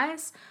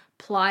ties,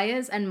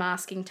 pliers and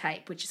masking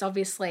tape, which is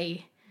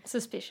obviously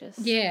suspicious.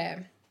 Yeah.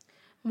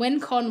 When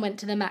Con went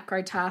to the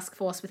Macro Task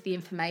Force with the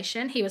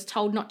information, he was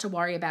told not to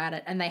worry about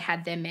it and they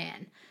had their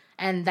man.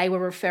 And they were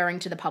referring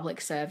to the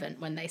public servant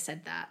when they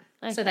said that.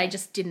 Okay. So they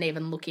just didn't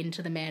even look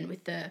into the man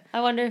with the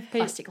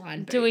plastic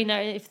line boot. Do we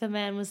know if the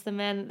man was the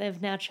man that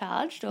they've now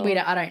charged? Or?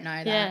 I don't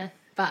know that. Yeah.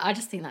 But I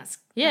just think that's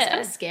kind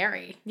of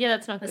scary. Yeah,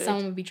 that's not good. That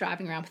someone would be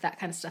driving around with that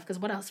kind of stuff, because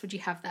what else would you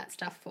have that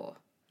stuff for?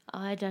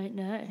 I don't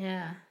know.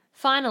 Yeah.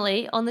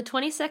 Finally, on the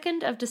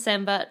 22nd of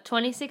December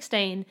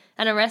 2016,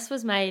 an arrest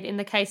was made in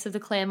the case of the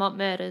Claremont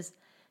murders.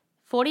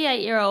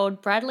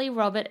 48-year-old Bradley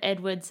Robert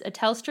Edwards, a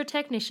Telstra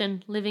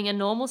technician living a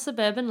normal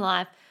suburban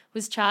life,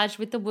 was charged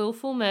with the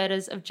willful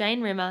murders of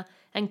Jane Rimmer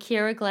and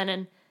Ciara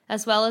Glennon,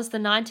 as well as the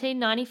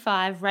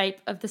 1995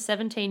 rape of the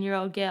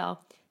 17-year-old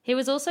girl. He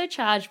was also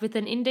charged with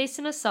an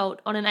indecent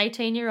assault on an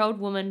 18-year-old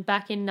woman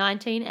back in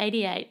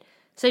 1988.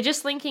 So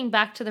just linking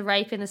back to the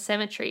rape in the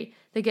cemetery,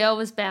 the girl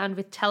was bound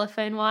with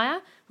telephone wire,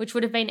 which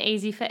would have been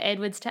easy for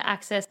Edwards to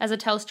access as a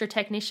Telstra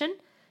technician.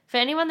 For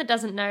anyone that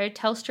doesn't know,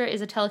 Telstra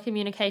is a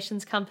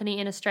telecommunications company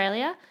in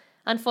Australia.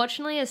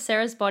 Unfortunately, as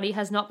Sarah's body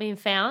has not been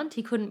found,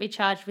 he couldn't be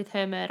charged with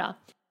her murder.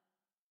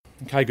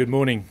 Okay, good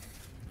morning.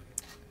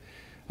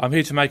 I'm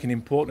here to make an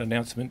important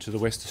announcement to the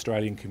West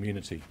Australian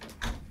community.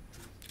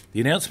 The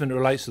announcement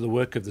relates to the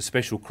work of the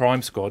Special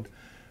Crime Squad,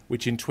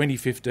 which in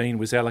 2015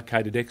 was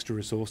allocated extra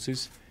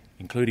resources,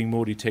 including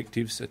more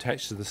detectives,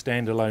 attached to the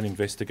standalone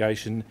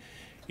investigation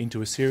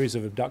into a series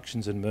of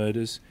abductions and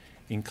murders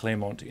in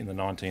Claremont in the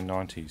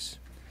 1990s.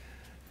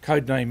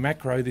 Codename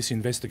Macro, this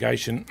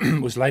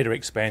investigation was later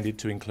expanded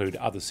to include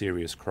other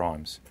serious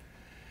crimes.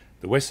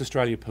 The West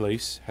Australia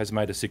Police has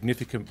made a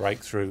significant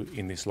breakthrough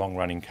in this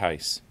long-running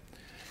case.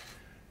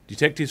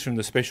 Detectives from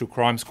the Special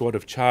Crime Squad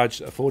have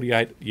charged a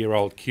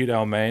 48-year-old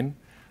Kewdale man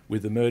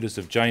with the murders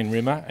of Jane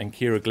Rimmer and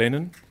Ciara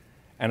Glennon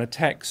and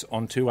attacks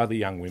on two other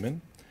young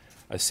women,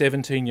 a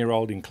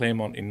 17-year-old in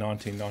Claremont in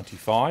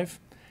 1995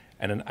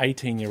 and an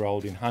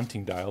 18-year-old in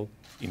Huntingdale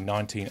in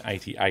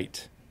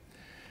 1988.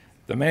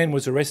 The man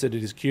was arrested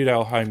at his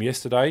Kewdale home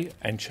yesterday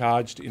and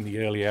charged in the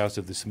early hours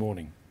of this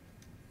morning.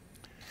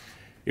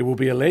 It will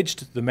be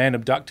alleged the man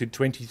abducted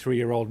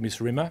 23-year-old Miss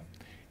Rimmer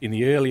in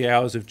the early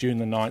hours of June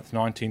the 9th,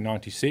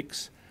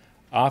 1996,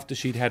 after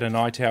she'd had a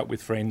night out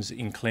with friends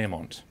in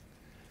Claremont.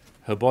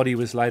 Her body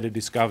was later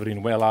discovered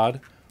in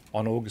Wellard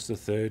on August the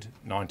 3rd,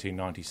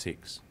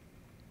 1996.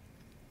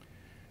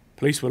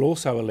 Police will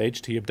also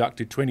alleged he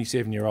abducted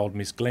 27-year-old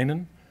Miss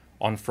Glennon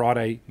on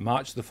Friday,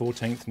 March the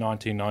 14th,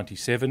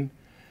 1997,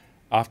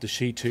 after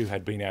she too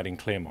had been out in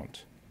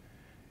Claremont.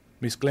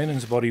 Miss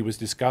Glennon's body was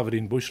discovered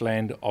in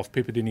bushland off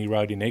Pipperdinny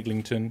Road in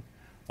Eglinton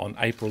on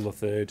April the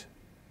 3rd,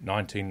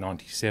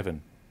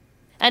 1997.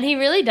 And he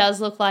really does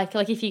look like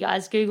if you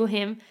guys Google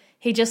him,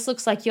 he just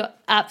looks like your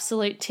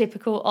absolute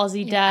typical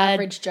Aussie dad.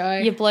 Average Joe.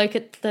 Your bloke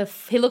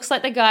he looks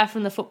like the guy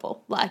from the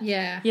football.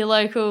 Your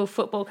local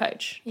football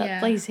coach.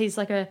 He's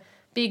like a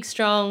big,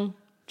 strong,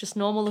 just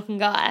normal looking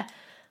guy.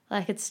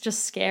 It's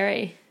just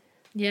scary.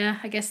 Yeah,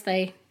 I guess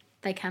they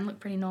can look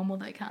pretty normal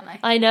though, can't they?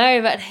 I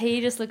know, but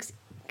he just looks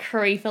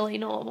creepily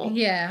normal.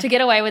 Yeah. To get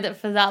away with it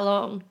for that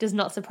long does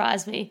not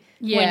surprise me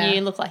when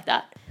you look like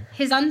that.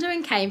 His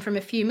undoing came from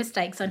a few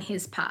mistakes on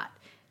his part.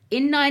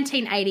 In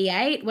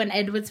 1988, when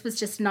Edwards was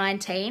just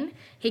 19,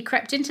 he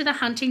crept into the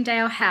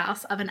Huntingdale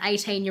house of an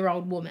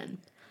 18-year-old woman.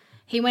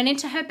 He went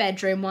into her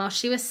bedroom while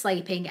she was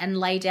sleeping and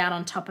lay down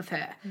on top of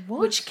her.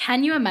 What? Which,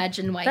 can you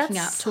imagine waking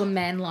up to a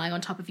man lying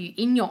on top of you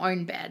in your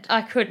own bed?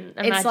 I couldn't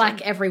imagine. It's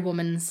like every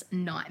woman's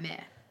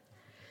nightmare.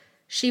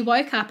 She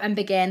woke up and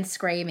began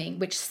screaming,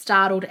 which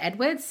startled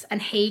Edwards,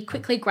 and he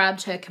quickly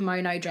grabbed her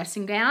kimono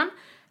dressing gown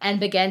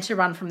and began to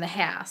run from the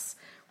house.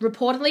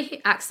 Reportedly,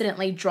 he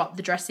accidentally dropped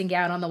the dressing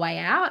gown on the way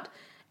out,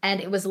 and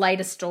it was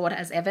later stored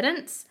as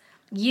evidence.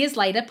 Years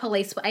later,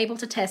 police were able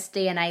to test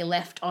DNA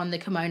left on the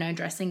kimono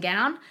dressing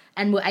gown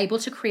and were able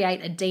to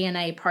create a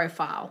DNA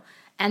profile.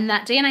 And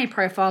that DNA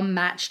profile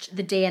matched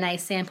the DNA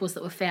samples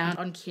that were found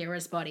on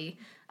Kira's body,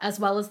 as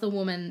well as the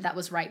woman that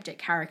was raped at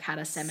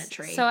Karrakatta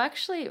Cemetery. So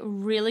actually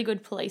really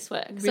good police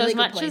work. So as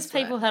much as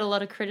people had a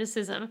lot of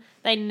criticism,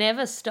 they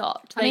never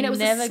stopped. It was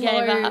never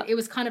gave up. It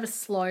was kind of a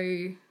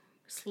slow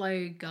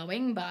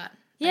going, but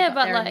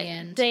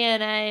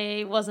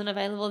DNA wasn't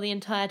available the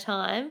entire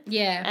time.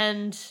 Yeah.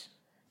 And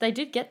they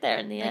did get there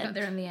in the end. They got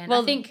there in the end.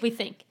 Well, we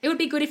think. It would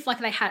be good if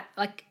they had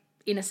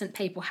innocent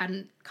people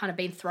hadn't kind of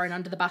been thrown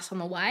under the bus on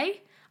the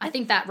way. I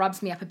think that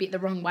rubs me up a bit the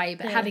wrong way,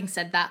 but having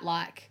said that,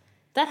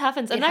 that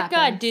happens. And that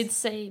guy did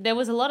see, there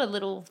was a lot of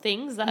little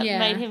things that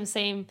made him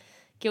seem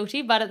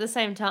guilty, but at the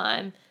same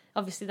time,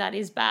 obviously that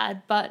is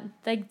bad, but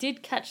they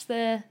did catch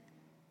their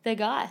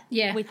guy.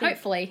 Yeah,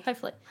 hopefully.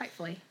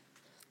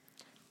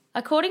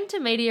 According to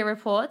media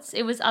reports,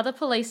 it was other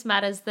police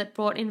matters that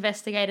brought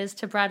investigators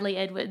to Bradley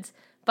Edwards,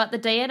 but the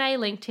DNA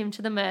linked him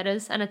to the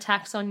murders and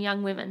attacks on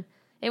young women.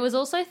 It was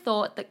also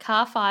thought that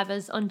car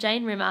fibres on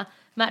Jane Rimmer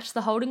matched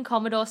the Holden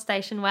Commodore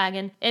station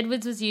wagon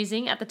Edwards was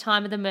using at the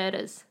time of the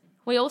murders.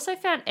 We also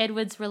found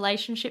Edwards'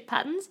 relationship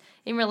patterns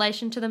in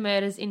relation to the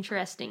murders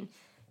interesting.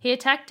 He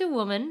attacked a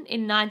woman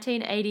in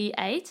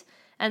 1988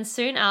 and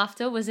soon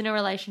after was in a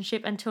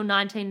relationship until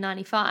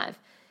 1995.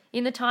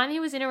 In the time he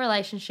was in a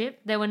relationship,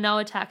 there were no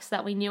attacks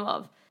that we knew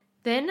of.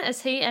 Then,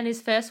 as he and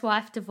his first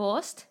wife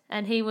divorced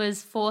and he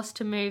was forced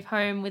to move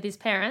home with his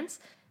parents,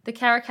 the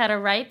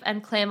Karrakatta rape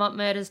and Claremont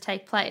murders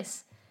take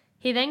place.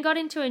 He then got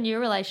into a new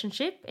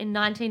relationship in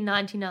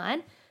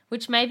 1999,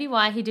 which may be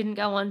why he didn't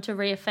go on to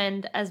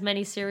reoffend as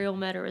many serial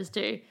murderers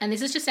do. And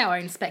this is just our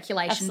own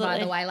speculation, Absolutely.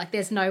 By the way.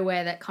 There's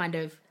nowhere that kind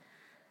of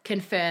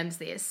confirms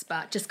this,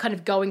 but just kind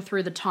of going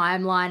through the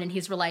timeline and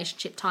his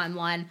relationship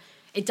timeline,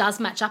 it does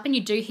match up. And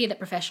you do hear that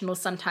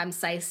professionals sometimes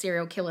say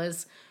serial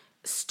killers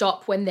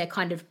stop when they're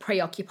kind of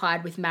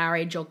preoccupied with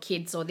marriage or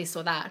kids or this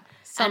or that.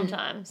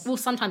 Sometimes.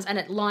 Sometimes. And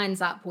it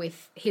lines up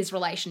with his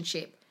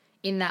relationship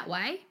in that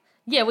way.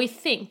 Yeah, we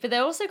think, but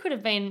there also could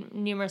have been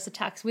numerous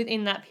attacks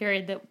within that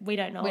period that we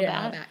don't know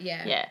about.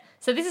 Yeah.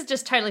 So this is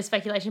just totally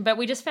speculation, but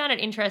we just found it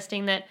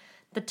interesting that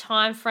the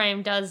time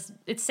frame does,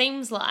 it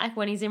seems like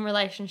when he's in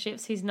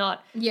relationships, he's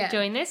not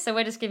doing this. So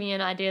we're just giving you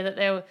an idea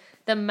that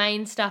the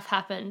main stuff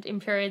happened in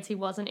periods he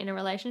wasn't in a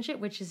relationship,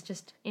 which is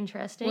just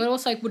interesting. Well, it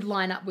also would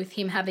line up with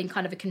him having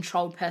kind of a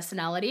controlled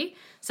personality.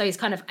 So he's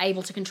kind of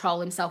able to control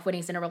himself when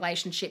he's in a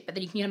relationship. But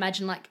then you can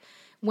imagine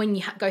when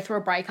you go through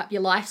a breakup,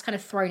 your life's kind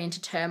of thrown into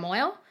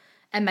turmoil.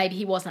 And maybe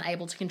he wasn't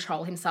able to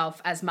control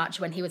himself as much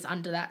when he was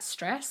under that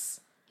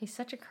stress. He's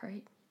such a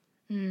creep.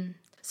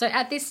 So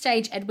at this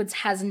stage, Edwards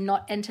has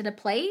not entered a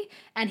plea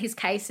and his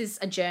case is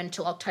adjourned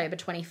till October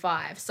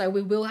 25. So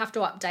we will have to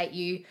update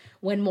you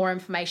when more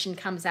information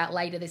comes out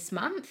later this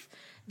month.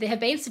 There have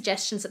been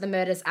suggestions that the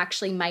murders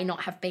actually may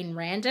not have been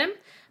random,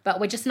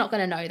 but we're just not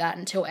going to know that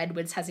until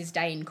Edwards has his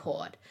day in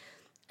court.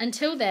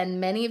 Until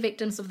then, many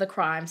victims of the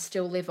crime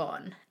still live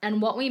on.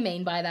 And what we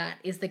mean by that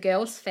is the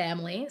girls'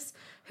 families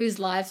whose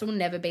lives will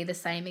never be the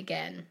same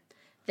again.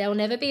 There will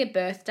never be a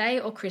birthday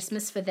or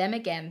Christmas for them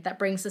again that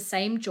brings the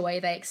same joy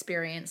they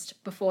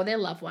experienced before their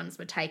loved ones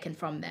were taken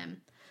from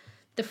them.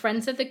 The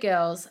friends of the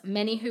girls,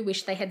 many who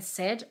wish they had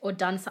said or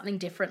done something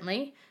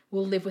differently,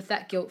 will live with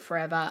that guilt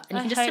forever. And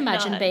you can just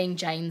imagine being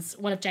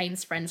one of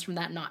Jane's friends from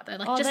that night. Though,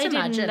 like, just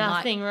imagine, did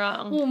nothing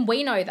wrong. Well,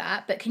 we know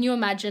that, but can you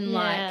imagine,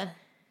 like,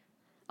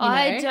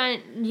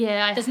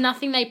 there's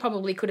nothing they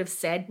probably could have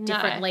said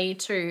differently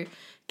to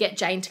get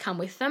Jane to come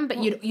with them, but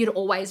you'd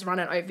always run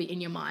it over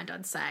in your mind,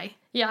 I'd say.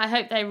 Yeah, I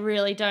hope they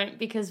really don't,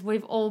 because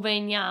we've all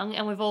been young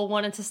and we've all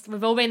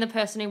been the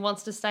person who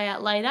wants to stay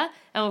out later,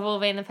 and we've all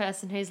been the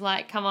person who's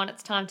like, come on,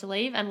 it's time to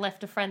leave, and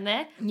left a friend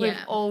there. Yeah. We've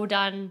all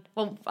done,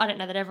 well, I don't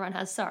know that everyone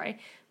has, sorry.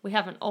 We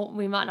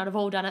might not have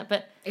all done it,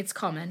 but it's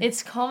common.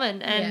 It's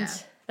common, and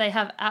they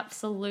have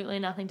absolutely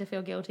nothing to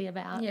feel guilty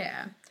about.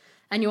 Yeah.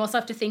 And you also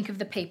have to think of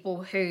the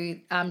people who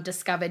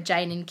discovered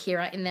Jane and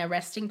Kira in their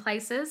resting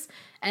places,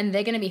 and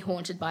they're going to be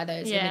haunted by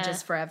those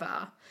images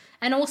forever.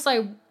 And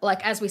also,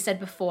 like, as we said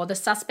before, the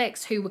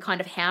suspects who were kind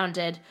of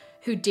hounded,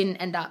 who didn't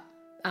end up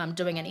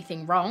doing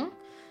anything wrong,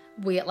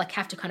 we like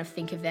have to kind of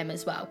think of them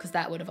as well, because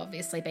that would have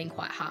obviously been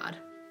quite hard.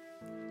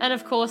 And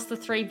of course, the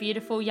 3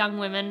 beautiful young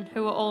women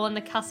who were all on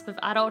the cusp of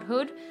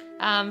adulthood,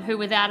 who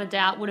without a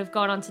doubt would have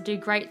gone on to do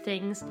great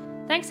things.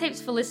 Thanks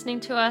heaps for listening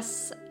to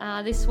us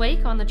this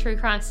week on the True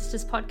Crime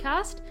Sisters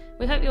podcast.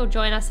 We hope you'll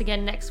join us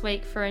again next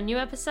week for a new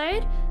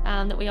episode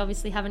that we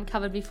obviously haven't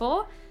covered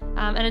before.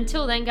 And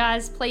until then,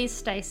 guys, please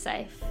stay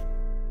safe.